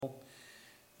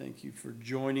Thank you for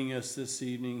joining us this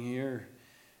evening here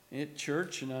at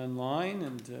church and online,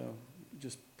 and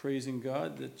just praising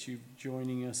God that you're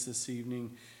joining us this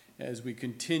evening as we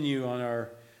continue on our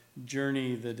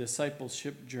journey, the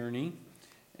Discipleship Journey.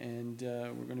 And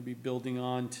we're going to be building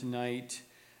on tonight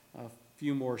a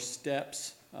few more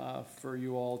steps for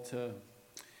you all to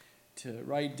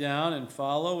write down and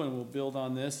follow, and we'll build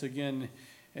on this. Again,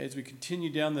 as we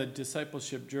continue down the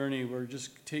discipleship journey, we're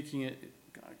just taking it,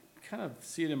 I kind of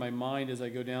see it in my mind as I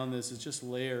go down this, it's just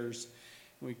layers.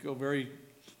 We go very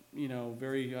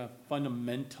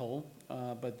fundamental,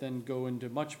 but then go into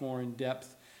much more in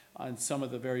depth on some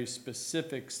of the very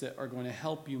specifics that are going to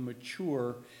help you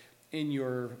mature in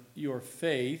your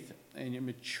faith and you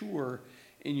mature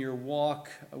in your walk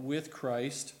with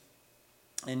Christ.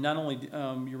 And not only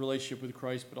your relationship with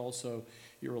Christ, but also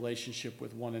your relationship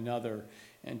with one another.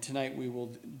 And tonight we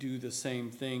will do the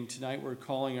same thing. Tonight we're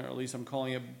calling it, or at least I'm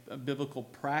calling it, a biblical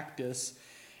practice.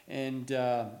 And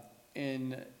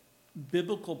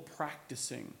biblical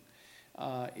practicing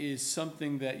is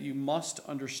something that you must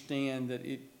understand that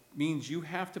it means you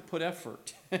have to put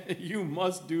effort. You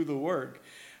must do the work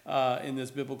in this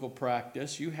biblical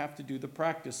practice. You have to do the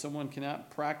practice. Someone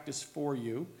cannot practice for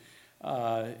you.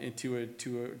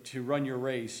 To run your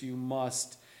race, you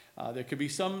must. There could be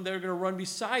some that are going to run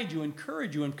beside you,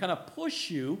 encourage you, and kind of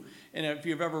push you. And if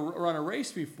you've ever run a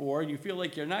race before and you feel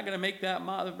like you're not going to make that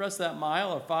mile, the rest of that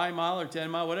mile, or 5 mile, or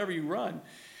 10 mile, whatever you run,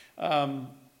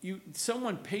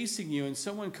 someone pacing you and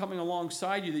someone coming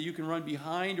alongside you that you can run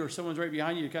behind, or someone's right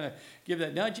behind you to kind of give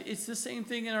that nudge. It's the same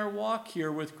thing in our walk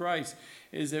here with Christ,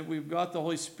 is that we've got the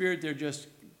Holy Spirit there just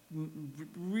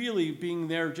really being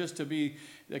there just to be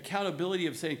the accountability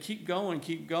of saying, keep going,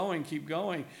 keep going, keep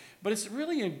going. But it's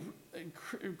really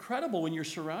incredible when you're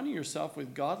surrounding yourself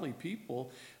with godly people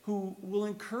who will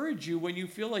encourage you when you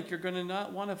feel like you're going to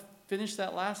not want to finish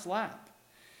that last lap.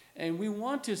 And we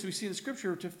want to, as we see in the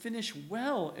scripture, to finish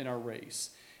well in our race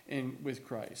and with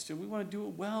Christ. And we want to do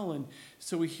it well. And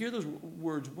so we hear those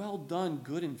words, well done,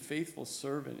 good and faithful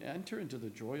servant. Enter into the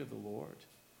joy of the Lord.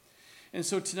 And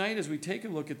so tonight, as we take a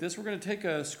look at this, we're going to take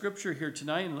a scripture here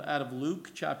tonight out of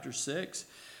Luke chapter 6,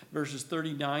 verses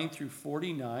 39 through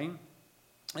 49.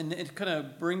 And it kind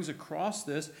of brings across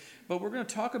this. But we're going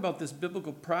to talk about this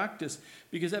biblical practice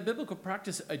because that biblical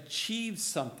practice achieves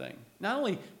something. Not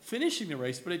only finishing the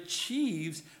race, but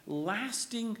achieves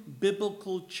lasting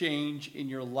biblical change in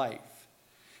your life.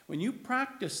 When you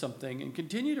practice something and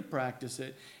continue to practice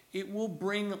it, it will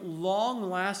bring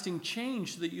long-lasting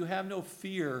change so that you have no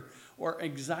fear or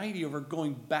anxiety over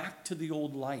going back to the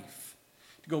old life,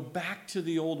 to go back to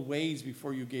the old ways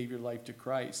before you gave your life to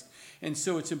Christ. And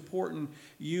so it's important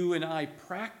you and I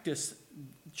practice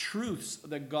truths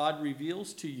that God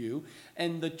reveals to you,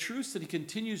 and the truths that he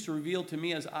continues to reveal to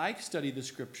me as I study the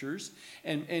scriptures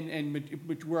and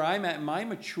where I'm at my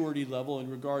maturity level in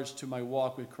regards to my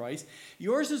walk with Christ.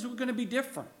 Yours is going to be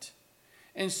different.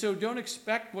 And so don't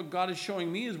expect what God is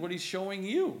showing me is what he's showing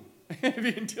you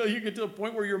until you get to a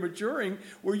point where you're maturing,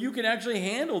 where you can actually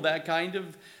handle that kind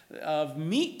of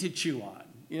meat to chew on.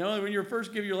 You know, when you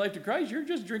first give your life to Christ, you're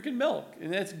just drinking milk,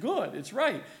 and that's good. It's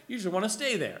right. You just want to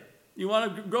stay there. You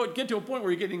want to get to a point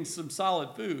where you're getting some solid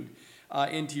food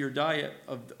into your diet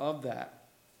of that.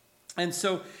 And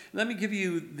so let me give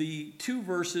you the 2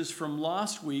 verses from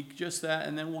last week, just that,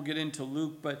 and then we'll get into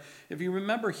Luke. But if you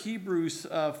remember, Hebrews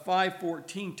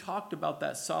 5:14 talked about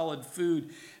that solid food,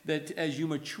 that as you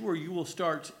mature, you will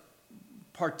start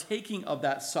partaking of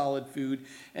that solid food,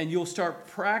 and you'll start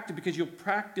practice because you'll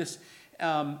practice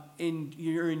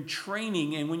you're in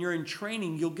training, and when you're in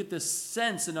training, you'll get this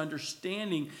sense and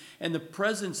understanding and the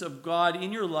presence of God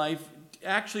in your life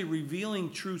actually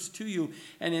revealing truths to you.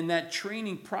 And in that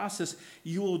training process,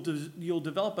 you'll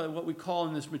develop what we call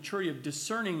in this maturity of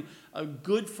discerning a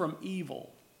good from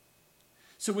evil.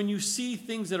 So when you see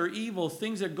things that are evil,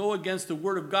 things that go against the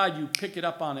word of God, you pick it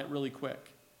up on it really quick.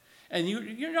 And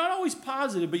you're not always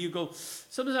positive, but you go,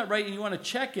 something's not right, and you want to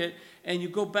check it, and you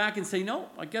go back and say, no,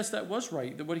 I guess that was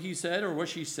right, that what he said or what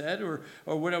she said or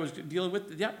what I was dealing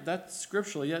with, yeah, that's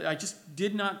scriptural. Yeah, I just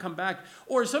did not come back.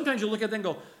 Or sometimes you look at it and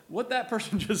go, what that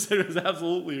person just said is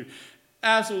absolutely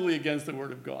against the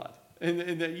word of God. And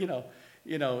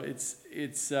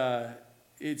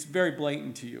it's very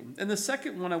blatant to you. And the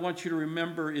second one I want you to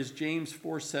remember is James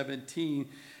 4:17.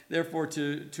 Therefore,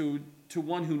 to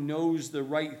one who knows the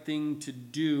right thing to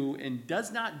do and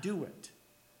does not do it,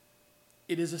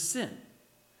 it is a sin.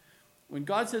 When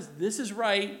God says, this is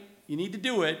right, you need to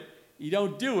do it, you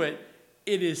don't do it,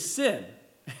 it is sin.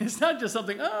 It's not just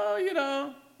something,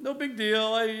 no big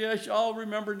deal. I'll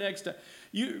remember next time.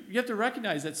 You have to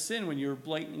recognize that sin when you're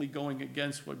blatantly going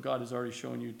against what God has already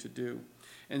shown you to do.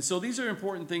 And so these are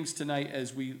important things tonight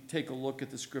as we take a look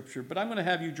at the scripture. But I'm going to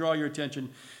have you draw your attention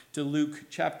to Luke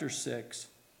chapter 6,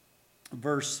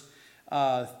 verse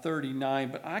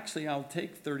 39. But actually, I'll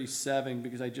take 37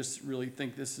 because I just really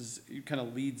think this kind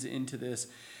of leads into this.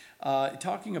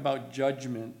 Talking about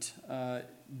judgment.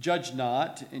 Judge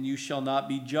not, and you shall not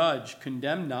be judged.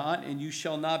 Condemn not, and you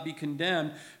shall not be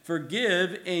condemned.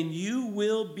 Forgive, and you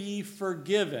will be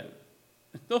forgiven.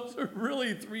 Those are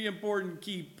really three important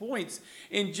key points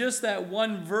in just that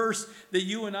one verse that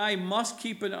you and I must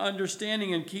keep an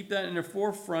understanding and keep that in the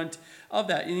forefront of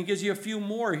that. And he gives you a few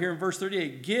more here in verse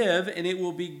 38. Give, and it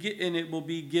will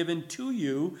be given to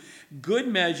you. Good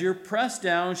measure, pressed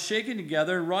down, shaken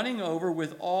together, running over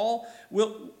will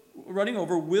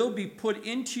be put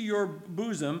into your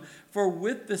bosom. For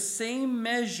with the same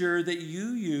measure that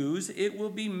you use, it will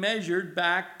be measured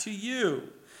back to you.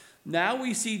 Now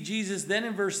we see Jesus then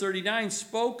in verse 39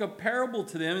 spoke a parable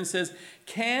to them and says,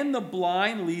 can the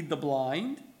blind lead the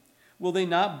blind? Will they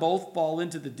not both fall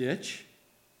into the ditch?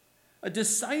 A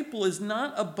disciple is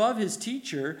not above his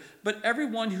teacher, but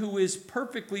everyone who is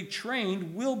perfectly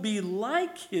trained will be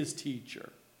like his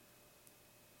teacher.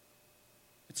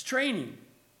 It's training.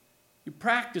 You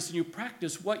practice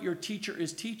what your teacher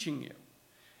is teaching you.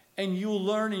 And you'll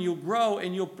learn and you'll grow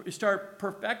and you'll start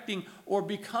perfecting or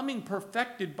becoming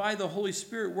perfected by the Holy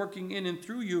Spirit working in and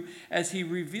through you as he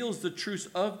reveals the truths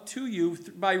to you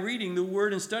by reading the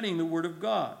Word and studying the Word of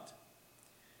God.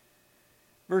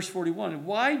 Verse 41,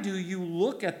 why do you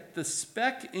look at the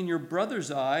speck in your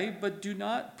brother's eye, but do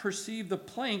not perceive the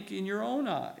plank in your own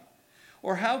eye?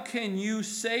 Or how can you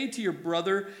say to your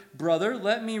brother,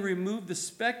 let me remove the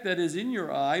speck that is in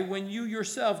your eye, when you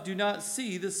yourself do not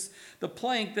see the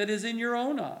plank that is in your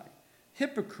own eye?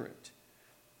 Hypocrite.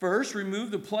 First, remove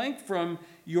the plank from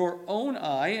your own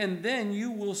eye, and then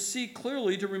you will see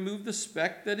clearly to remove the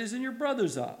speck that is in your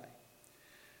brother's eye.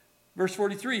 Verse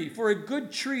 43, for a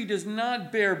good tree does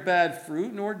not bear bad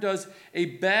fruit, nor does a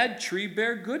bad tree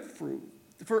bear good fruit.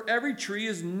 For every tree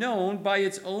is known by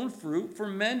its own fruit, for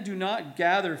men do not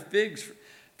gather figs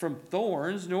from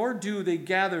thorns, nor do they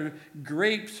gather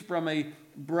grapes from a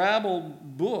bramble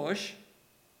bush.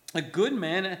 A good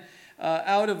man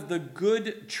out of the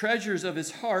good treasures of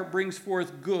his heart brings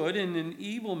forth good, and an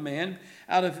evil man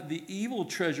out of the evil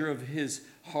treasure of his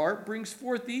heart brings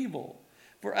forth evil.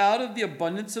 For out of the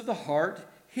abundance of the heart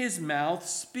his mouth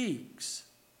speaks.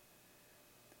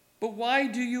 But why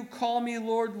do you call me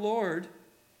Lord, Lord,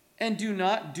 and do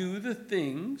not do the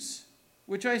things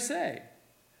which I say?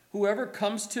 Whoever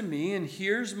comes to me and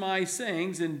hears my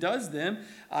sayings and does them,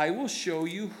 I will show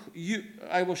you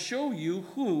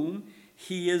whom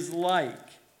he is like.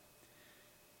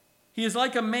 He is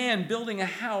like a man building a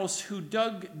house who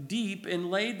dug deep and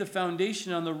laid the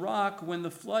foundation on the rock. When the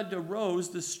flood arose,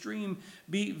 the stream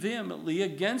beat vehemently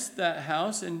against that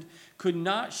house and could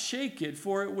not shake it,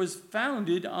 for it was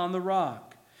founded on the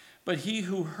rock. But he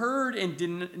who heard and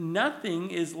did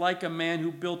nothing is like a man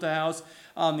who built a house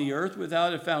on the earth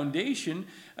without a foundation,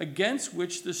 against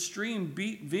which the stream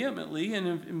beat vehemently, and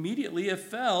immediately it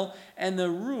fell, and the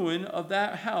ruin of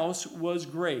that house was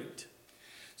great.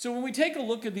 So when we take a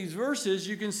look at these verses,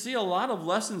 you can see a lot of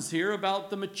lessons here about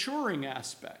the maturing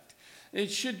aspect. It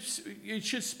should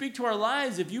speak to our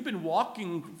lives. If you've been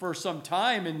walking for some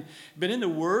time and been in the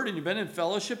Word and you've been in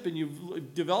fellowship and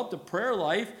you've developed a prayer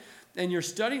life, and you're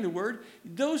studying the Word,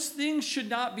 those things should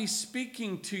not be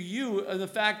speaking to you the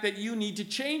fact that you need to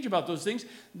change about those things.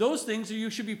 Those things you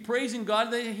should be praising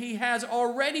God that He has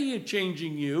already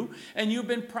changing you, and you've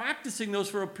been practicing those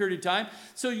for a period of time.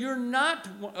 So you're not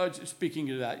speaking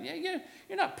to that.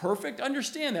 You're not perfect.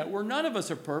 Understand that. None of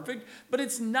us are perfect, but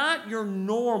it's not your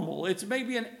normal. It's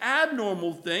maybe an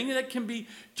abnormal thing that can be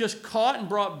just caught and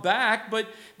brought back, but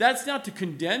that's not to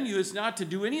condemn you. It's not to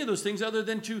do any of those things other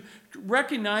than to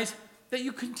recognize that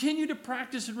you continue to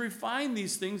practice and refine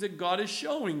these things that God is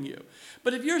showing you.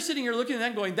 But if you're sitting here looking at that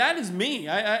and going, that is me,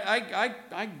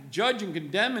 I judge and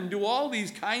condemn and do all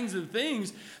these kinds of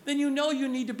things, then you know you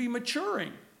need to be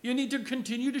maturing. You need to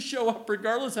continue to show up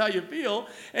regardless how you feel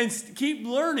and keep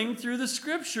learning through the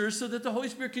Scriptures so that the Holy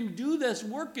Spirit can do this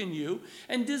work in you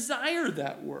and desire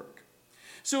that work.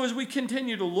 So as we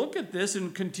continue to look at this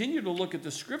and continue to look at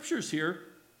the Scriptures here,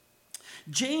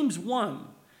 James 1,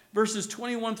 verses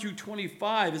 21 through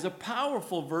 25 is a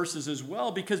powerful verses as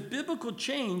well, because biblical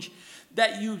change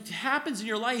that happens in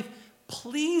your life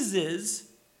pleases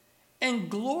and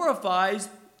glorifies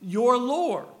your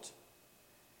Lord.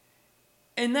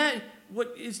 And that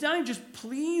it's not just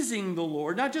pleasing the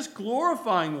Lord, not just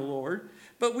glorifying the Lord,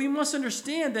 but we must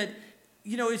understand that,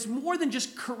 it's more than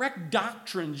just correct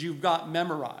doctrines you've got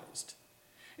memorized.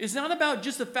 It's not about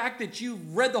just the fact that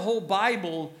you've read the whole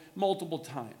Bible multiple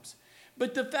times,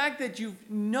 but the fact that you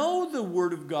know the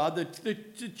Word of God, the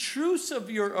truths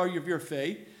of your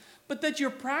faith, but that you're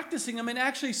practicing them and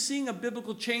actually seeing a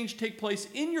biblical change take place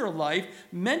in your life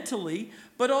mentally,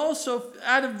 but also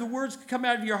out of the words that come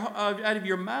out of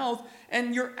your mouth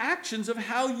and your actions of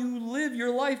how you live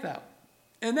your life out.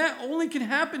 And that only can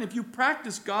happen if you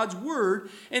practice God's Word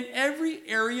in every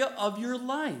area of your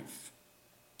life.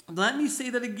 Let me say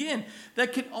that again.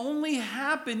 That can only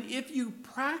happen if you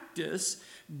practice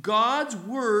God's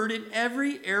Word in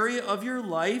every area of your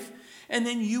life, and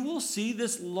then you will see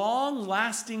this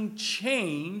long-lasting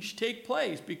change take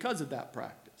place because of that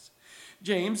practice.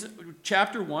 James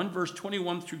chapter 1, verse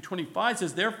 21 through 25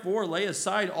 says, "Therefore lay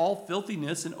aside all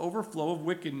filthiness and overflow of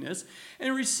wickedness,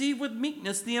 and receive with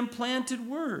meekness the implanted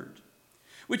word,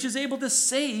 which is able to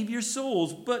save your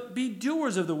souls. But be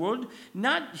doers of the word,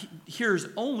 not hearers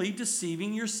only,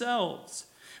 deceiving yourselves.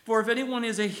 For if anyone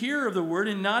is a hearer of the word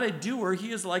and not a doer,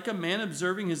 he is like a man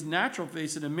observing his natural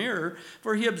face in a mirror.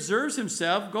 For he observes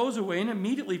himself, goes away, and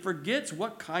immediately forgets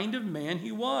what kind of man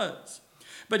he was.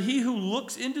 But he who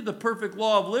looks into the perfect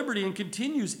law of liberty and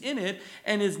continues in it,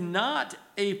 and is not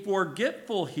a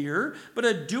forgetful hearer, but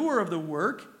a doer of the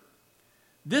work,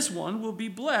 this one will be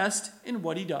blessed in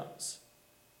what he does."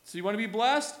 So you want to be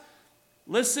blessed?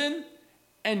 Listen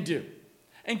and do.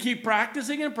 And keep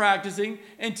practicing and practicing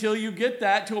until you get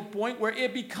that to a point where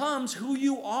it becomes who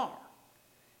you are.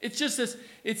 It's just this,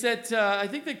 it's that, I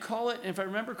think they call it, if I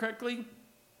remember correctly,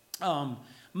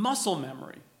 muscle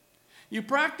memory. You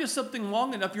practice something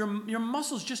long enough, your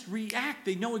muscles just react.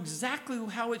 They know exactly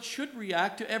how it should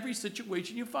react to every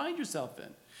situation you find yourself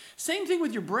in. Same thing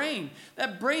with your brain.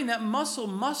 That muscle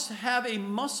must have a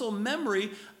muscle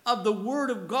memory of the Word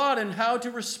of God and how to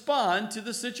respond to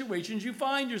the situations you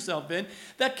find yourself in.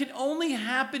 That can only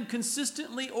happen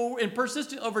consistently and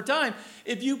persistent over time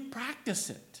if you practice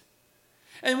it.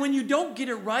 And when you don't get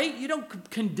it right, you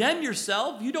don't condemn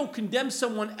yourself. You don't condemn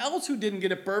someone else who didn't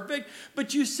get it perfect.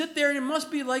 But you sit there and it must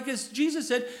be like, as Jesus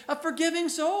said, a forgiving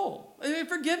soul. A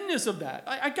forgiveness of that.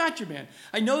 I got you, man.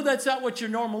 I know that's not what your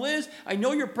normal is. I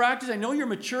know your practice. I know you're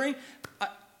maturing.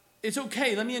 It's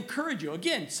okay. Let me encourage you.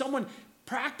 Again, someone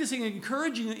practicing and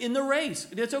encouraging you in the race.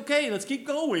 It's okay. Let's keep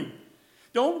going.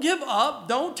 Don't give up.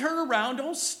 Don't turn around.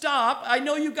 Don't stop. I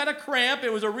know you got a cramp.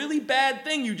 It was a really bad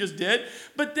thing you just did.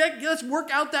 But let's work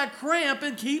out that cramp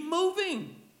and keep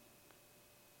moving.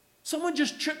 Someone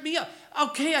just tripped me up.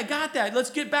 Okay, I got that. Let's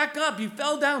get back up. You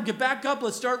fell down. Get back up.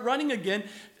 Let's start running again.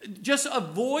 Just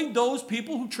avoid those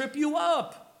people who trip you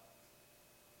up.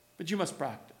 But you must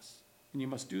practice. And you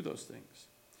must do those things.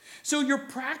 So your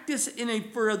practice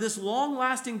for this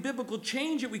long-lasting biblical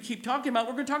change that we keep talking about,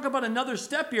 we're going to talk about another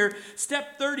step here.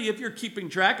 Step 30, if you're keeping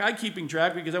track. I'm keeping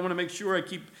track because I want to make sure I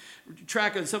keep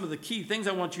track of some of the key things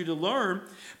I want you to learn.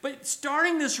 But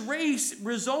starting this race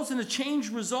results in a change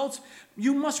results.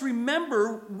 You must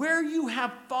remember where you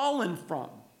have fallen from.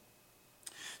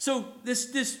 So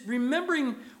this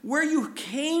remembering where you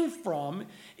came from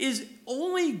is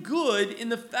only good in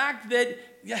the fact that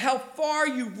how far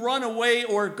you've run away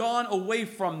or gone away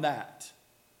from that.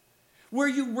 Where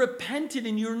you repented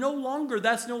and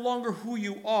that's no longer who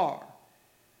you are.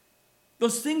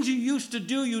 Those things you used to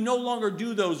do, you no longer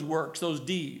do those works, those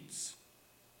deeds.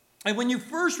 And when you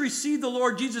first received the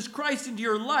Lord Jesus Christ into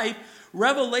your life,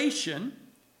 Revelation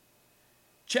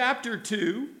chapter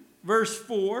 2, verse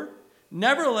 4,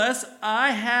 "Nevertheless,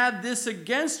 I have this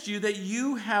against you, that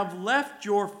you have left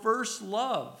your first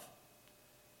love."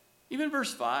 Even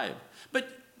verse 5. But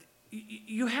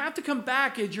you have to come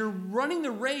back as you're running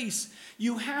the race.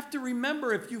 You have to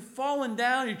remember if you've fallen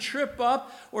down, you trip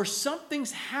up, or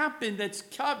something's happened that's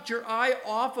kept your eye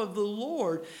off of the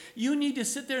Lord, you need to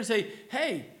sit there and say,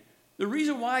 hey, the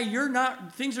reason why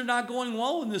things are not going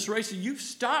well in this race is you've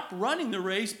stopped running the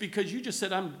race because you just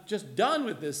said, I'm just done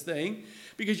with this thing,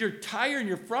 because you're tired and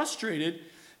you're frustrated.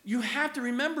 You have to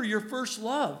remember your first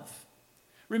love.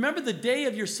 Remember the day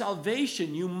of your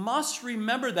salvation. You must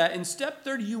remember that. In step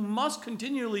 30, you must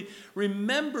continually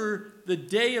remember the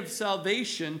day of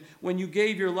salvation when you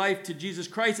gave your life to Jesus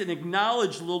Christ and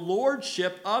acknowledged the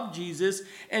lordship of Jesus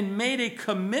and made a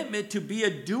commitment to be a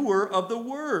doer of the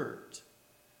word.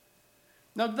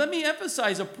 Now, let me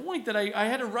emphasize a point that I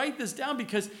had to write this down,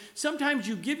 because sometimes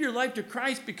you give your life to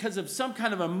Christ because of some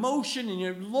kind of emotion and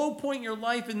your low point in your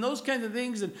life and those kinds of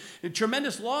things and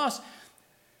tremendous loss.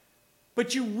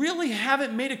 but you really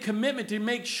haven't made a commitment to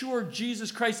make sure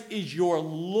Jesus Christ is your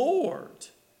Lord.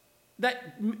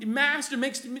 That master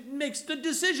makes the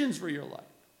decisions for your life.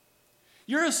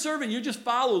 You're a servant. You just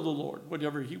follow the Lord,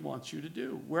 whatever he wants you to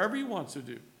do, wherever he wants to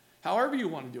do, however you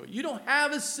want to do it. You don't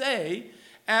have a say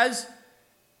as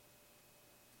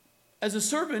a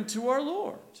servant to our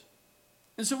Lord.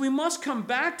 And so we must come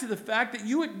back to the fact that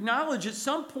you acknowledge at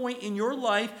some point in your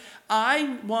life,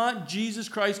 I want Jesus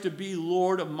Christ to be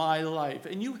Lord of my life.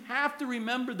 And you have to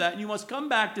remember that, and you must come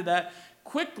back to that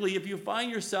quickly if you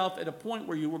find yourself at a point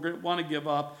where you want to give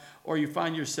up, or you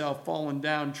find yourself falling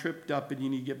down, tripped up, and you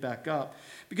need to get back up.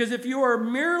 Because if you are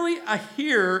merely a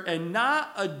hearer and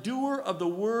not a doer of the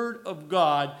word of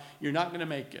God, you're not going to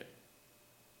make it.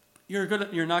 You're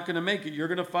not going to make it. You're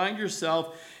going to find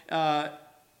yourself,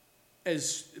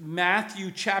 as Matthew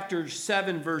chapter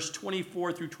 7, verse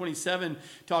 24 through 27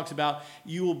 talks about,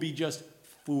 you will be just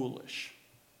foolish.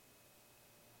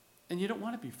 And you don't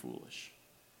want to be foolish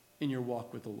in your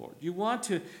walk with the Lord. You want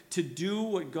to do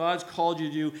what God's called you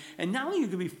to do. And not only you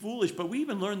can be foolish, but we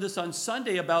even learned this on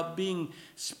Sunday about being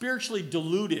spiritually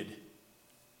deluded.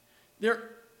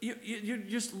 You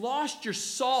just lost your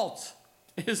salt.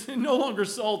 It's no longer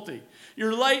salty.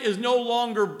 Your light is no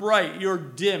longer bright. You're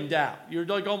dimmed out. You're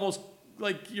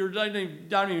you're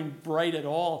not even bright at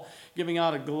all, giving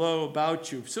out a glow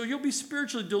about you. So you'll be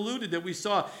spiritually deluded, that we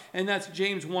saw, and that's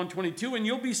James 1:22. And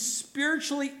you'll be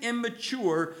spiritually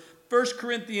immature. 1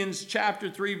 Corinthians chapter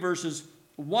 3, verses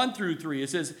 1 through 3. It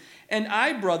says, and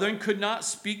I, brethren, could not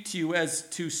speak to you as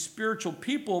to spiritual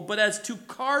people, but as to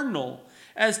carnal,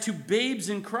 as to babes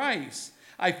in Christ.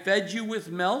 I fed you with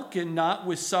milk and not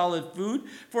with solid food,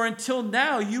 for until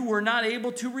now you were not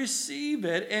able to receive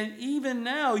it, and even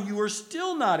now you are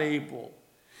still not able.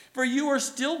 For you are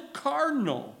still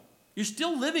carnal. You're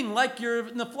still living like you're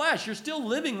in the flesh. You're still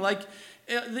living like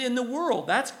in the world.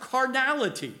 That's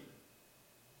carnality.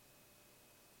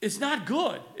 It's not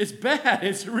good. It's bad.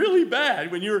 It's really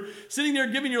bad when you're sitting there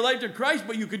giving your life to Christ,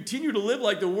 but you continue to live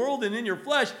like the world and in your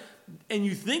flesh. And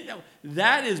you think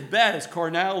that is bad. It's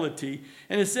carnality.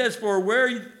 And it says, for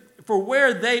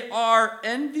where they are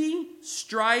envy,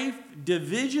 strife,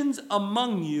 divisions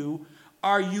among you,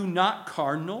 are you not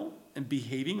carnal and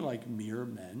behaving like mere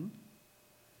men?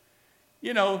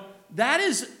 You know,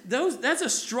 that's a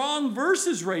strong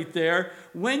verses right there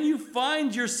when you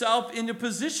find yourself in a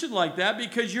position like that,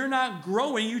 because you're not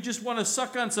growing. You just want to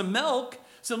suck on some milk,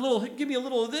 give me a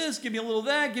little of this, give me a little of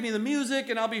that, give me the music,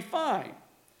 and I'll be fine.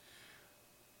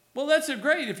 Well, that's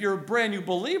great if you're a brand new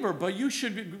believer, but you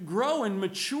should grow and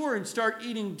mature and start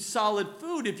eating solid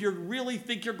food if you really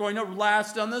think you're going to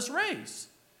last on this race.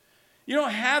 You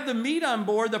don't have the meat on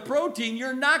board, the protein,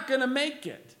 you're not going to make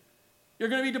it. You're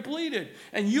going to be depleted.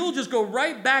 And you'll just go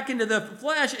right back into the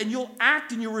flesh, and you'll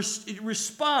act and you'll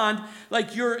respond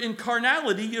like you're in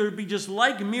carnality. You'll be just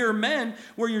like mere men,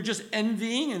 where you're just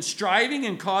envying and striving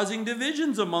and causing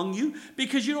divisions among you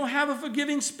because you don't have a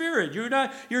forgiving spirit.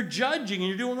 You're judging, and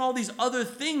you're doing all these other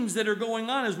things that are going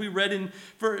on, as we read in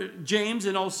for James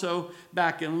and also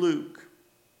back in Luke.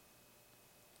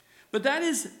 But that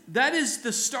is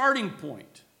the starting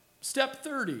point. Step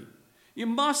 30. You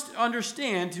must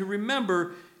understand, to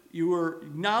remember your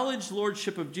acknowledged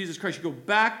lordship of Jesus Christ. You go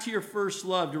back to your first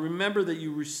love, to remember that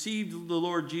you received the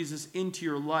Lord Jesus into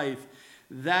your life.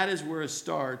 That is where it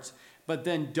starts. But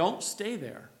then don't stay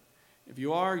there. If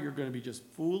you are, you're going to be just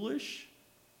foolish,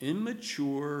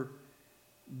 immature,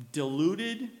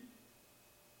 deluded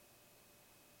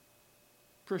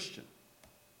Christian.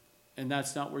 And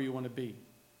that's not where you want to be.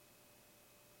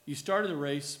 You started the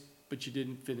race, but you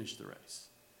didn't finish the race.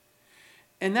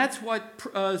 And that's what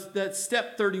that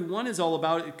step 31 is all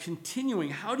about,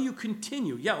 continuing. How do you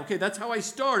continue? Yeah, okay, that's how I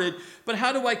started, but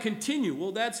how do I continue?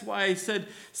 Well, that's why I said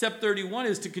step 31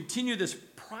 is to continue this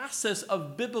process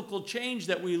of biblical change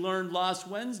that we learned last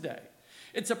Wednesday.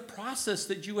 It's a process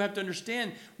that you have to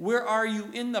understand. Where are you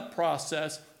in the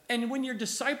process? And when you're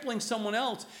discipling someone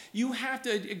else, you have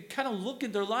to kind of look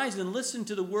at their lives and listen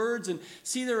to the words and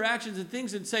see their actions and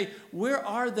things and say, where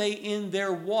are they in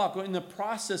their walk, in the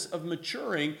process of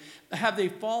maturing? Have they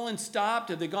fallen,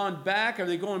 stopped? Have they gone back? Are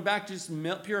they going back to just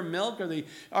pure milk? Are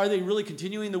they really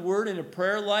continuing the word in a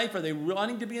prayer life? Are they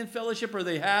wanting to be in fellowship? Or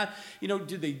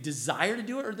do they desire to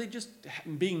do it? Or are they just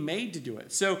being made to do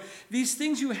it? So these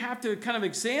things you have to kind of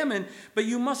examine, but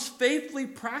you must faithfully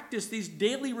practice these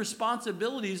daily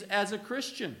responsibilities as a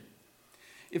Christian.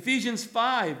 Ephesians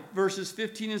 5, verses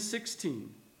 15 and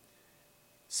 16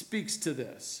 speaks to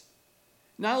this.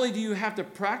 Not only do you have to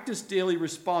practice daily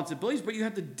responsibilities, but you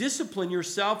have to discipline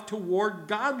yourself toward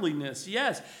godliness.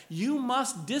 Yes, you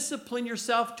must discipline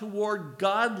yourself toward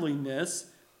godliness.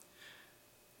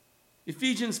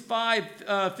 Ephesians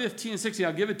 5, 15 and 16,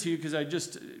 I'll give it to you because I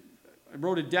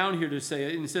wrote it down here to say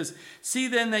it. And it says, see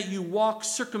then that you walk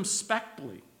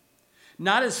circumspectly,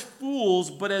 not as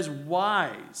fools, but as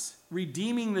wise,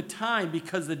 redeeming the time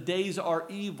because the days are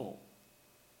evil.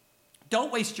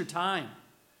 Don't waste your time.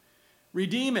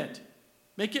 Redeem it.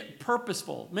 Make it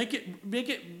purposeful. Make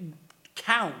it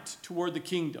count toward the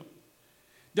kingdom.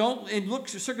 And look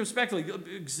circumspectly.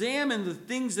 Examine the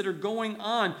things that are going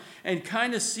on and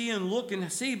kind of see and look and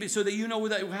see so that you know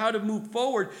how to move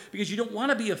forward, because you don't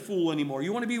want to be a fool anymore.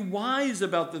 You want to be wise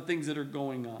about the things that are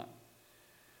going on.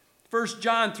 1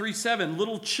 John 3:7,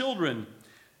 little children,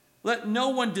 let no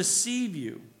one deceive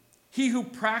you. He who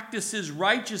practices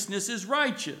righteousness is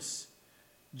righteous,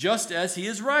 just as he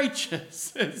is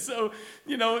righteous. And so,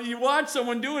 you watch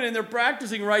someone do it and they're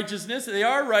practicing righteousness. They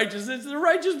are righteous. They're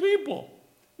righteous people.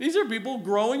 These are people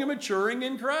growing and maturing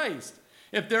in Christ.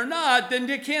 If they're not, then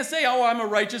they can't say, oh, I'm a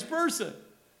righteous person.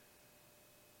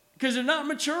 Because they're not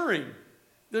maturing.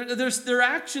 Their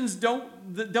actions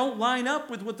don't line up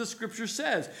with what the Scripture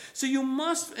says. So you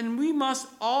must, and we must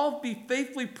all be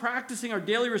faithfully practicing our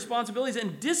daily responsibilities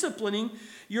and disciplining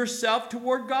yourself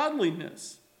toward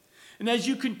godliness. And as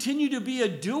you continue to be a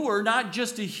doer, not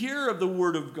just a hearer of the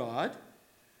Word of God,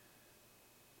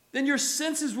 then your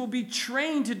senses will be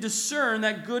trained to discern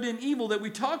that good and evil that we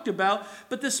talked about.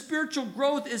 But the spiritual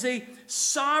growth is a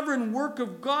sovereign work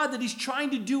of God that He's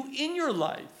trying to do in your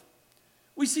life.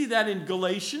 We see that in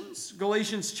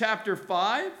Galatians chapter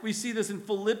 5. We see this in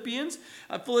Philippians.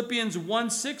 Philippians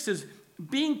 1:6 says,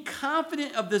 being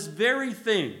confident of this very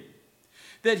thing,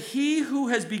 that he who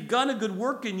has begun a good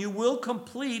work in you will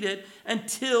complete it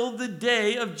until the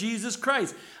day of Jesus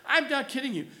Christ. I'm not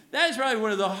kidding you. That is probably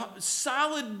one of the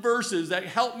solid verses that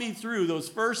helped me through those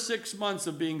first 6 months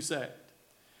of being saved.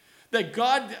 That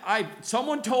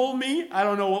someone told me, I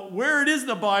don't know where it is in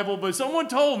the Bible, but someone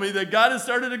told me that God has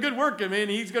started a good work in me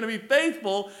and He's going to be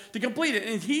faithful to complete it.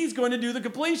 And He's going to do the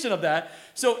completion of that.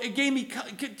 So it gave me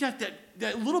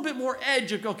that little bit more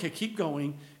edge of, okay, keep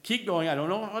going. I don't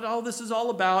know what all this is all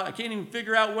about. I can't even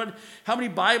figure out how many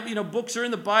Bible, books are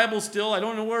in the Bible still. I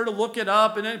don't know where to look it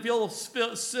up, and then I feel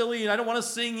silly, and I don't want to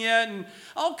sing yet, and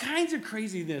all kinds of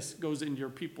craziness goes into your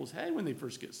people's head when they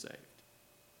first get saved.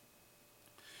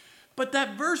 But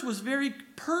that verse was very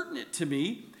pertinent to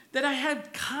me, that I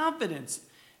had confidence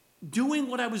doing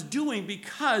what I was doing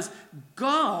because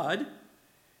God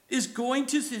is going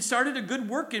to started a good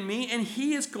work in me, and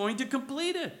He is going to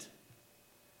complete it.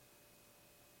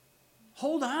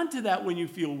 Hold on to that when you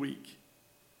feel weak.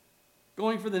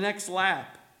 Going for the next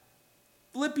lap.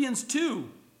 Philippians 2,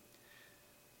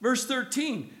 verse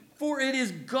 13. For it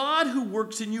is God who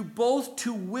works in you both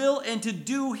to will and to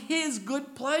do His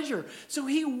good pleasure. So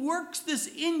He works this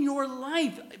in your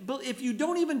life. But if you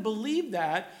don't even believe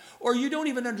that, or you don't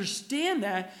even understand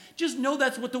that, just know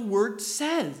that's what the Word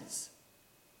says.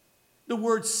 The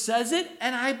Word says it,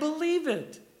 and I believe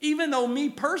it. Even though me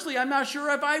personally, I'm not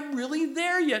sure if I'm really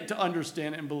there yet to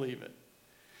understand it and believe it.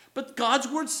 But God's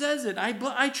Word says it.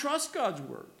 I trust God's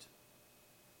Word.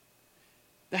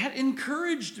 That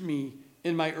encouraged me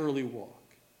in my early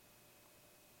walk.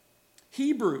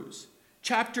 Hebrews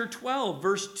chapter 12,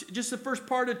 just the first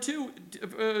part of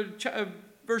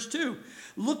verse 2.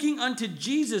 Looking unto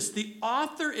Jesus, the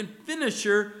author and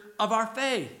finisher of our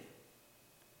faith.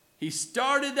 He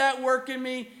started that work in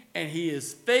me, and He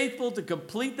is faithful to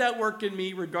complete that work in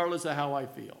me regardless of how I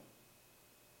feel.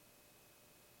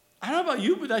 I don't know about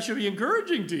you, but that should be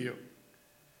encouraging to you.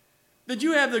 That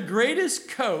you have the greatest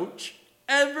coach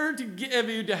ever to give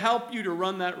you to help you to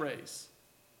run that race.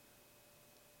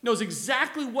 Knows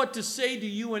exactly what to say to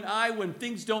you and I when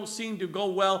things don't seem to go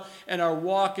well in our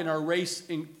walk and our race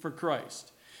for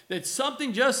Christ. That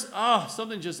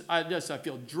I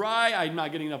feel dry, I'm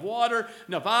not getting enough water,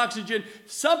 enough oxygen,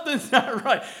 something's not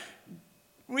right.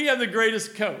 We have the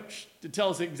greatest coach to tell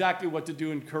us exactly what to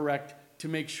do and correct to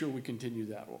make sure we continue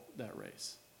that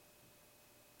race.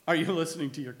 Are you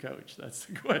listening to your coach? That's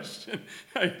the question.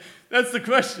 That's the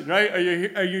question, right?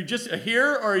 Are you just a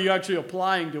hearer, or are you actually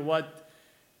applying to what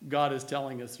God is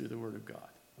telling us through the Word of God?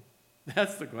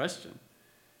 That's the question.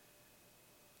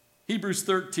 Hebrews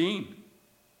 13,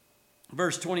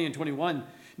 verse 20 and 21.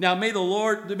 Now may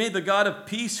the God of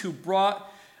peace, who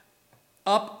brought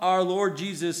up our Lord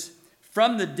Jesus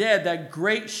from the dead, that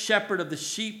great shepherd of the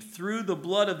sheep, through the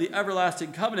blood of the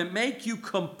everlasting covenant, make you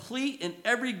complete in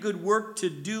every good work to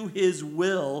do His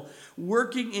will,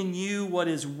 working in you what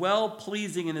is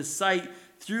well-pleasing in His sight,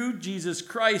 through Jesus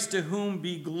Christ, to whom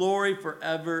be glory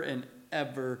forever and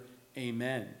ever.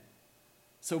 Amen.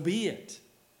 So be it.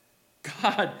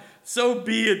 God, so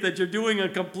be it that you're doing a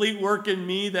complete work in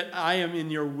me, that I am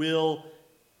in your will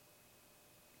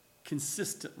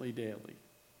consistently daily.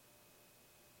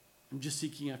 I'm just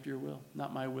seeking after your will.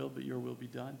 Not my will, but your will be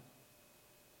done,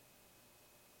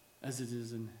 as it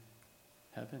is in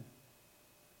heaven.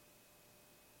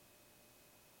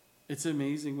 It's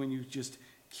amazing when you just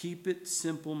keep it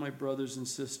simple, my brothers and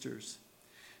sisters,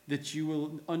 that you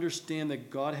will understand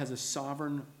that God has a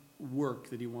sovereign work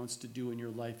that he wants to do in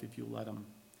your life if you let him.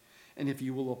 And if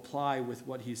you will apply with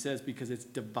what he says, because it's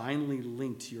divinely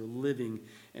linked to your living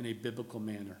in a biblical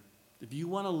manner. If you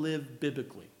want to live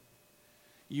biblically,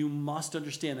 you must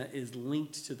understand that it is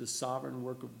linked to the sovereign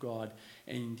work of God.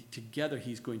 And together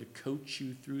he's going to coach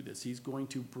you through this. He's going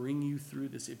to bring you through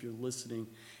this if you're listening,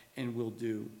 and will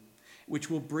do. Which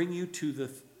will bring you to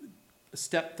the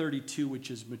step 32,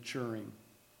 which is maturing.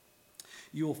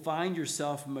 You will find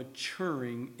yourself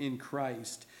maturing in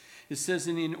Christ. It says,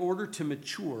 in order to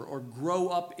mature or grow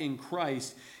up in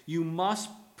Christ, you must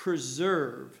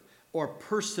preserve or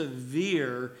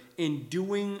persevere in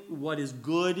doing what is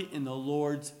good in the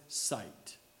Lord's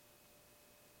sight.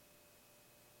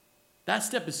 That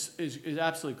step is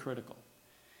absolutely critical.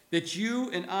 That you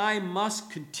and I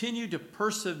must continue to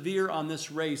persevere on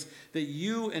this race. That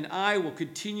you and I will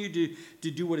continue to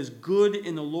do what is good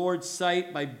in the Lord's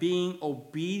sight by being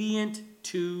obedient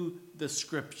to the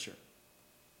Scripture.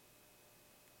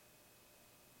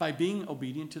 By being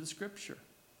obedient to the Scripture.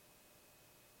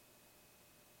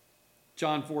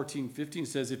 John 14:15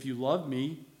 says, if you love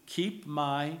me, keep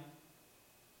my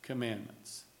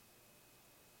commandments.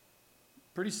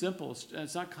 Pretty simple.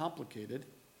 It's not complicated.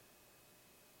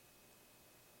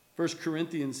 1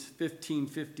 Corinthians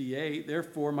 15:58,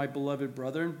 therefore, my beloved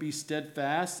brethren, be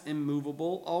steadfast,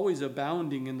 immovable, always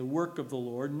abounding in the work of the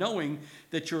Lord, knowing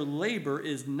that your labor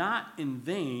is not in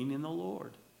vain in the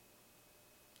Lord.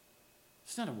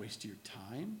 It's not a waste of your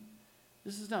time.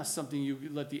 This is not something you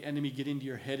let the enemy get into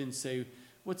your head and say,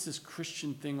 what's this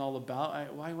Christian thing all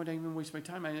about? Why would I even waste my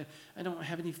time? I don't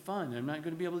have any fun. I'm not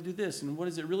going to be able to do this. And what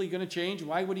is it really going to change?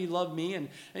 Why would he love me? And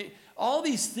all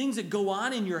these things that go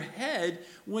on in your head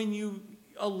when you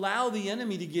allow the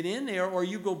enemy to get in there, or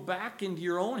you go back into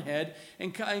your own head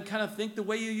and kind of think the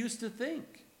way you used to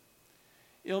think.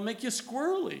 It'll make you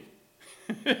squirrely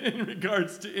in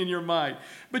regards to in your mind.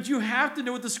 But you have to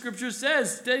know what the Scripture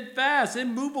says. Steadfast,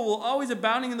 immovable, always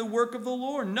abounding in the work of the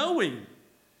Lord, knowing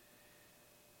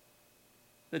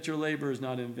that your labor is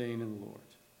not in vain in the Lord.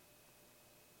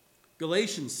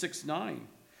 Galatians 6:9.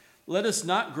 Let us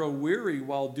not grow weary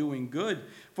while doing good,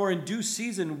 for in due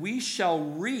season we shall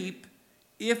reap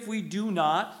if we do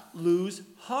not lose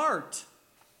heart.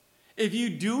 If you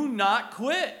do not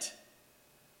quit.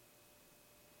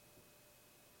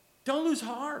 Don't lose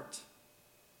heart.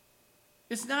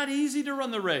 It's not easy to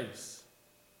run the race.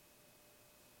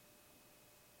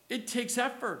 It takes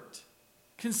effort.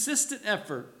 Consistent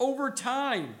effort over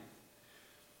time.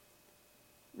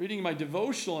 Reading my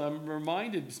devotional, I'm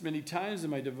reminded many times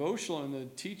in my devotional and the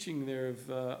teaching there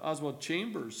of Oswald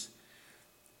Chambers.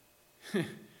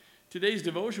 Today's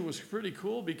devotion was pretty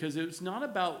cool because it's not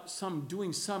about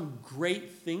doing some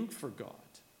great thing for God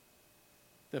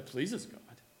that pleases God.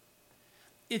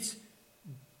 It's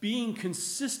being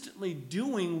consistently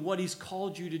doing what he's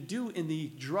called you to do in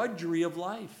the drudgery of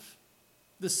life.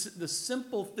 The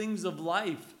simple things of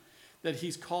life that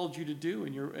he's called you to do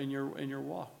in your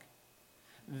walk.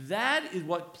 That is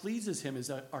what pleases him,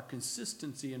 is our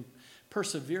consistency and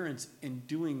perseverance in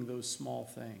doing those small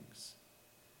things.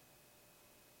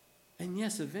 And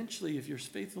yes, eventually, if you're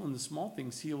faithful in the small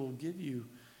things, he will give you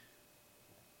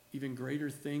even greater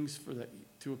things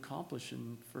to accomplish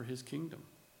for his kingdom.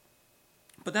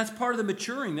 But that's part of the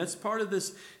maturing. That's part of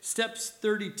this steps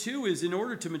 32 is in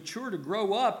order to mature, to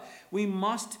grow up, we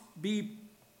must be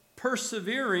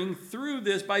persevering through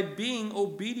this by being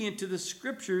obedient to the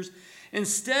Scriptures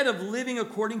instead of living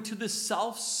according to the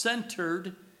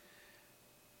self-centered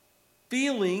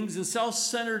feelings and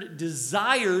self-centered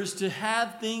desires to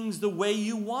have things the way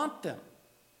you want them.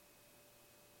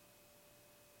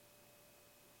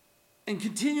 And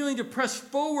continuing to press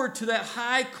forward to that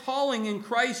high calling in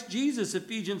Christ Jesus,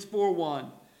 Ephesians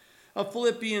 4:1,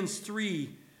 Philippians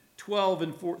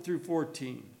 3:12 through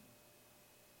 14.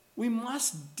 We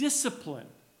must discipline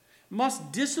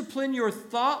your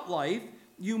thought life.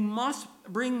 You must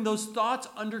bring those thoughts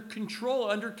under control,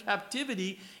 under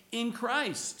captivity in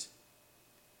Christ.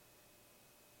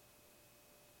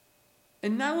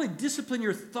 And not only discipline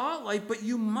your thought life, but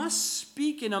you must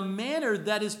speak in a manner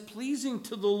that is pleasing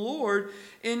to the Lord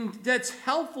and that's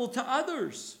helpful to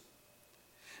others.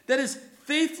 That is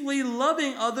faithfully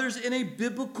loving others in a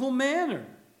biblical manner.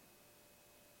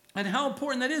 And how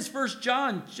important that is. 1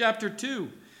 John chapter 2,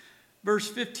 verse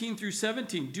 15 through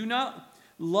 17. Do not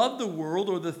love the world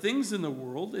or the things in the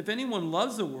world. If anyone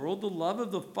loves the world, the love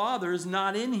of the Father is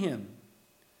not in him.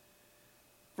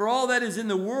 For all that is in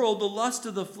the world, the lust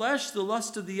of the flesh, the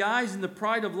lust of the eyes, and the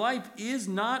pride of life is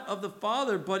not of the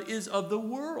Father, but is of the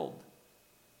world.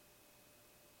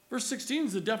 Verse 16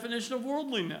 is the definition of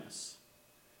worldliness.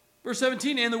 Verse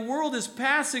 17, and the world is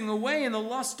passing away in the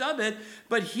lust of it,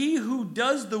 but he who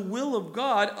does the will of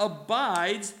God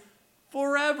abides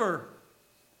forever.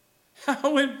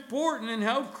 How important and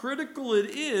how critical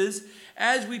it is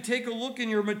as we take a look and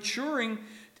you're maturing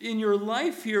in your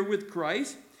life here with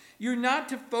Christ. You're not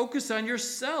to focus on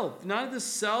yourself, not the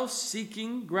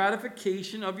self-seeking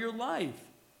gratification of your life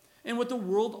and what the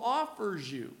world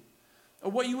offers you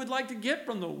or what you would like to get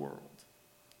from the world.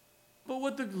 But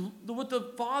what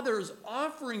the Father is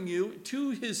offering you to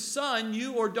his son,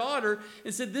 you or daughter,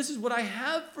 and said, this is what I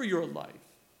have for your life.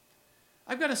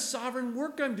 I've got a sovereign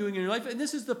work I'm doing in your life, and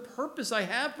this is the purpose I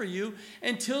have for you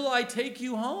until I take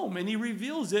you home. And he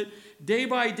reveals it day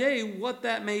by day what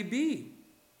that may be.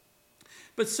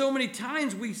 But so many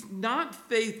times we're not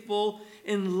faithful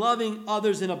in loving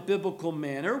others in a biblical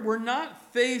manner. We're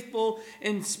not faithful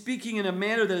in speaking in a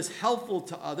manner that is helpful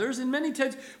to others. And many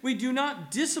times we do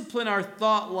not discipline our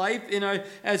thought life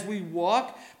as we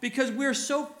walk because we're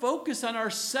so focused on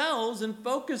ourselves and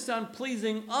focused on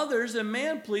pleasing others and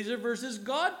man-pleaser versus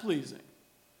God-pleasing.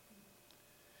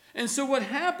 And so what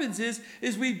happens is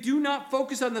we do not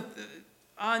focus on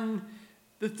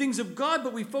the things of God,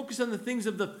 but we focus on the things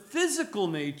of the physical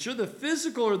nature, the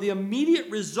physical or the immediate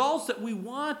results that we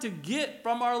want to get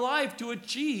from our life to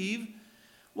achieve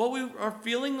what we are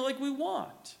feeling like we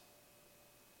want.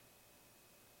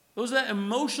 Those are that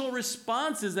emotional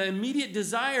responses, that immediate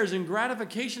desires and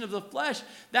gratification of the flesh.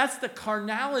 That's the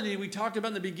carnality we talked about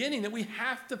in the beginning that we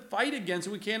have to fight against,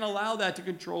 and we can't allow that to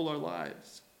control our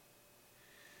lives.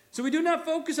 So we do not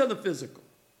focus on the physical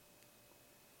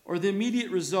or the immediate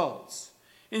results.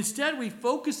 Instead, we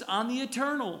focus on the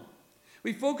eternal.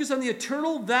 We focus on the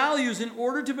eternal values in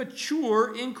order to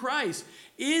mature in Christ.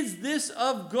 Is this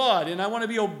of God? And I want to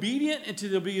be obedient and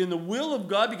to be in the will of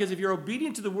God, because if you're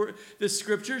obedient to the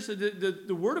scriptures,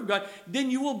 the word of God,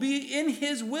 then you will be in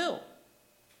his will.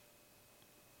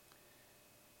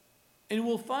 And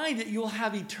we'll find that you'll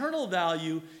have eternal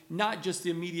value, not just the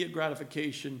immediate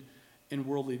gratification and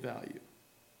worldly value.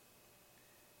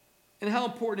 And how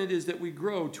important it is that we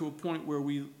grow to a point where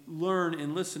we learn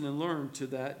and listen and learn to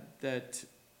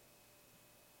that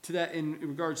in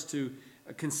regards to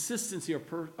a consistency or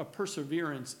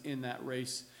perseverance in that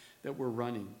race that we're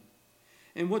running.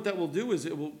 And what that will do is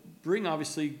it will bring,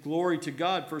 obviously, glory to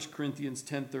God, 1 Corinthians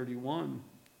 10:31.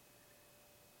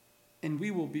 And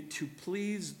we will be to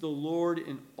please the Lord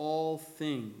in all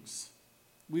things.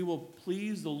 We will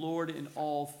please the Lord in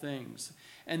all things.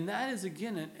 And that is,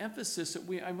 again, an emphasis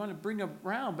that I want to bring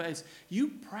around. But as you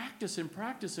practice and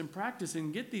practice and practice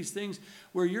and get these things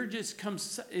where you're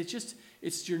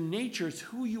it's your nature, it's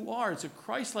who you are. It's a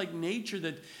Christ-like nature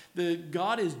that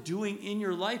God is doing in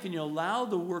your life, and you allow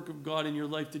the work of God in your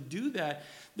life to do that,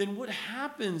 then what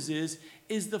happens is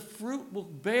the fruit will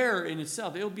bear in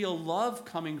itself. It will be a love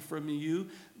coming from you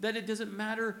that it doesn't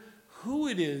matter who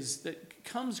it is that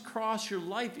comes across your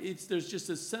life. There's just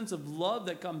a sense of love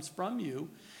that comes from you,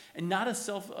 and not a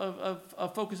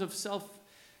focus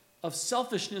of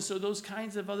selfishness or those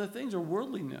kinds of other things, or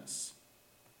worldliness,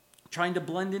 trying to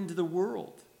blend into the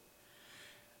world.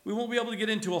 We won't be able to get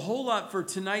into a whole lot for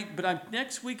tonight, but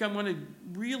next week I'm going to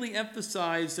really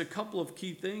emphasize a couple of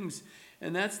key things,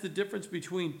 and that's the difference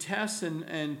between tests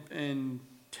and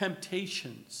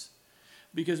temptations.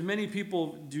 Because many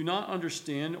people do not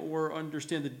understand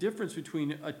the difference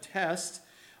between a test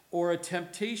or a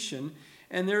temptation.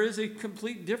 And there is a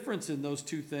complete difference in those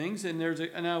two things. And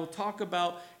I will talk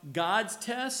about God's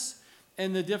tests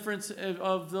and the difference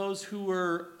of those who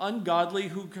are ungodly,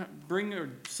 who bring,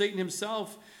 or Satan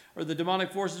himself or the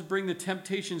demonic forces bring the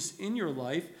temptations in your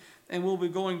life. And we'll be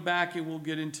going back and we'll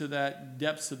get into that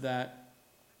depths of that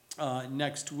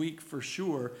next week for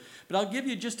sure. But I'll give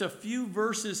you just a few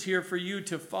verses here for you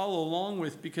to follow along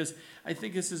with, because I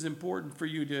think this is important for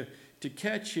you to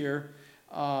catch here.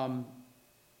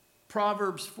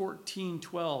 Proverbs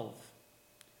 14:12.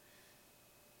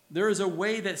 There is a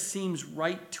way that seems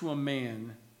right to a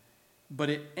man, but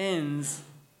its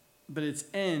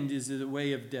end is the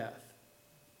way of death.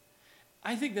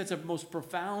 I think that's a most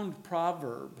profound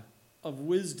proverb of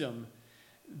wisdom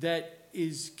that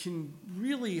can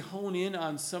really hone in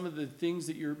on some of the things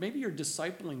that maybe you're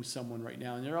discipling someone right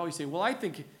now, and they're always saying, well, I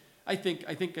think,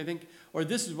 or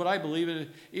this is what I believe. And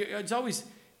it's always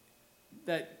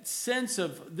that sense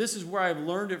of, this is where I've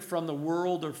learned it from the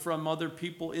world or from other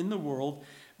people in the world.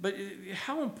 But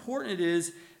how important it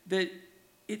is that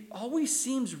it always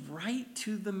seems right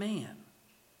to the man.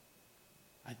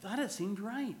 I thought it seemed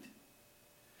right.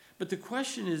 But the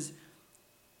question is,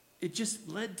 it just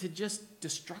led to just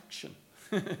destruction,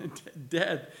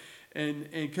 death, and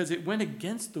because it went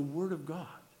against the Word of God.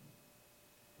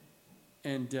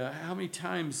 And how many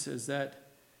times has that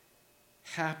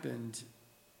happened?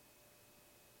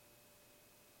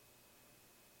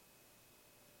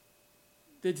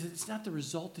 That it's not the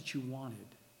result that you wanted.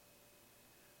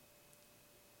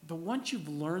 But once you've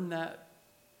learned that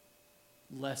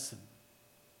lesson,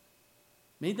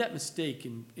 made that mistake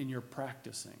in your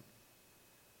practicing,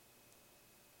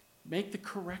 make the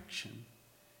correction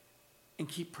and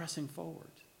keep pressing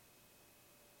forward.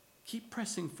 Keep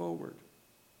pressing forward.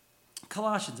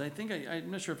 Colossians, I'm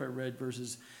not sure if I read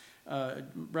verses,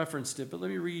 referenced it, but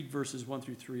let me read verses 1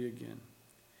 through 3 again.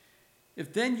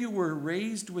 If then you were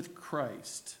raised with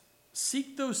Christ,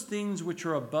 seek those things which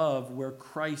are above, where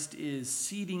Christ is,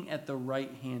 seating at the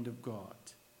right hand of God.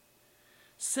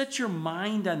 Set your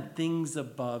mind on things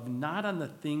above, not on the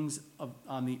things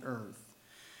on the earth.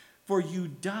 For you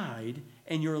died,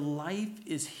 and your life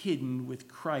is hidden with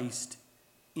Christ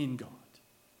in God.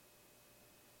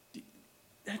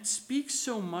 That speaks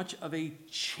so much of a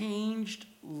changed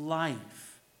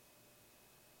life.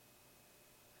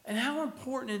 And how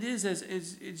important it is, as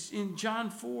it's in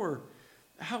John 4,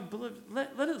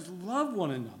 let us love one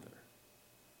another.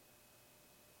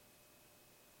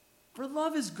 For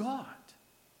love is God.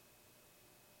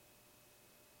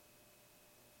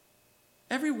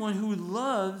 Everyone who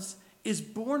loves is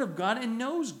born of God and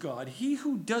knows God. He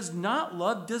who does not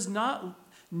love does not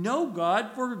know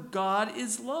God, for God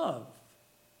is love.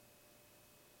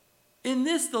 In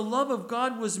this, the love of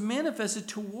God was manifested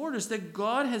toward us, that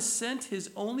God has sent his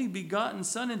only begotten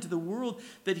Son into the world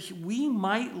that we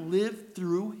might live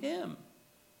through him.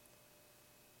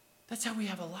 That's how we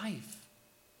have a life.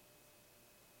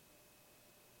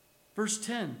 Verse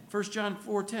 10, 1 John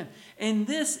 4:10. And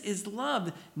this is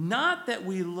love, not that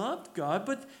we loved God,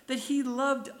 but that he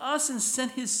loved us and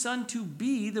sent his Son to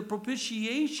be the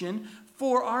propitiation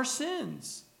for our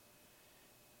sins.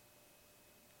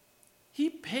 He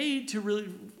paid to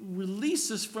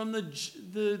release us from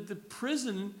the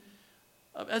prison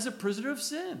as a prisoner of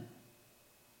sin.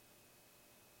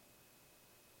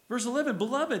 Verse 11,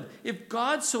 beloved, if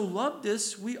God so loved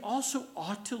us, we also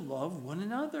ought to love one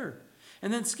another.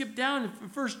 And then skip down to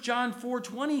 1 John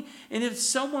 4:20. And if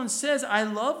someone says, I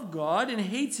love God, and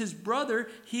hates his brother,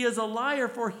 he is a liar.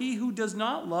 For he who does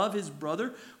not love his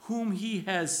brother whom he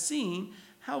has seen,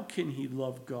 how can he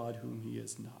love God whom he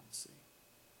has not seen?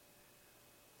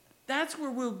 That's where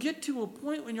we'll get to a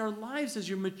point in your lives as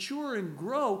you mature and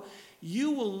grow. You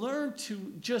will learn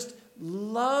to just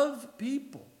love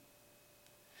people.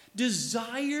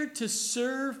 Desire to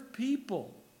serve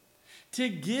people. To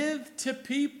give to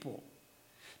people.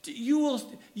 You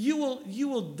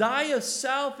will die of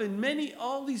self in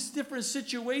all these different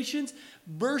situations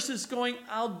versus going,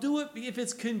 I'll do it if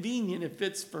it's convenient, if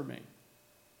it's for me.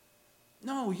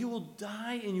 No, you will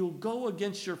die and you'll go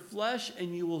against your flesh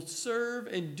and you will serve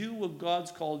and do what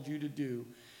God's called you to do,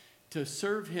 to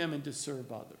serve him and to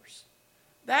serve others.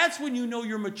 That's when you know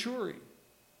you're maturing.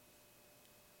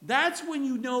 That's when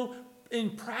you know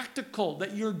in practical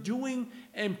that you're doing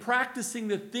and practicing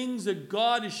the things that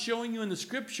God is showing you in the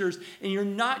scriptures, and you're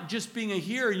not just being a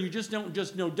hearer and you just don't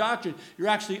just know doctrine. You're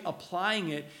actually applying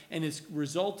it, and it's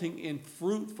resulting in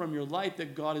fruit from your life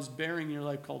that God is bearing in your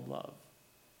life called love.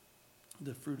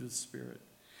 The fruit of the Spirit.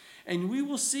 And we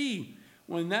will see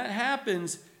when that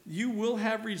happens, you will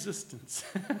have resistance.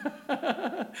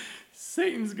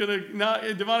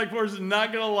 Demonic force is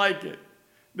not going to like it.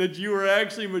 That you are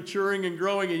actually maturing and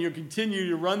growing, and you continue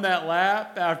to run that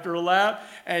lap after a lap,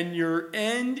 and you're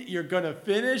going to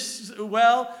finish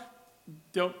well.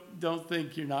 Don't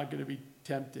think you're not going to be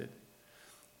tempted.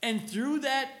 And through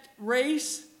that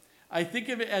race, I think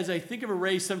of it as I think of a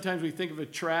race, sometimes we think of a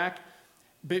track,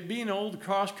 but being an old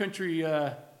cross-country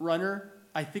runner,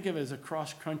 I think of it as a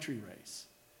cross-country race.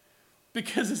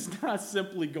 Because it's not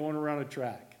simply going around a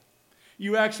track.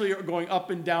 You actually are going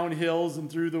up and down hills and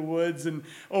through the woods and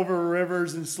over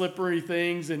rivers and slippery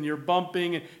things, and you're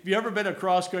bumping. And if you've ever been a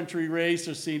cross-country race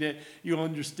or seen it, you'll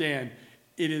understand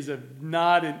it is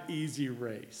not an easy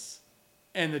race.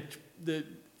 And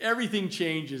Everything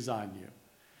changes on you.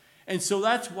 And so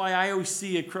that's why I always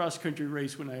see a cross-country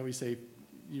race when I always say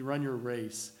you run your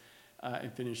race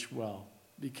and finish well.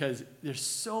 Because there's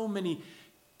so many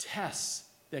tests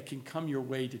that can come your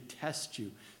way to test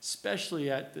you,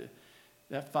 especially at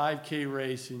that 5K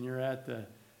race and you're at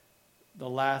the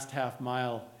last half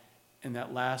mile and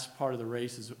that last part of the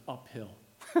race is uphill.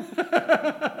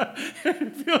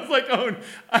 It feels like, oh,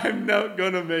 I'm not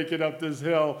going to make it up this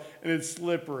hill and it's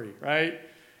slippery, right?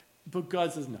 But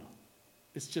God says, no,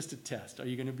 it's just a test. Are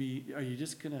you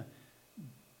just going to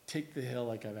take the hill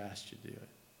like I've asked you to do it?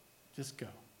 Just go,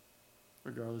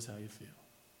 regardless how you feel.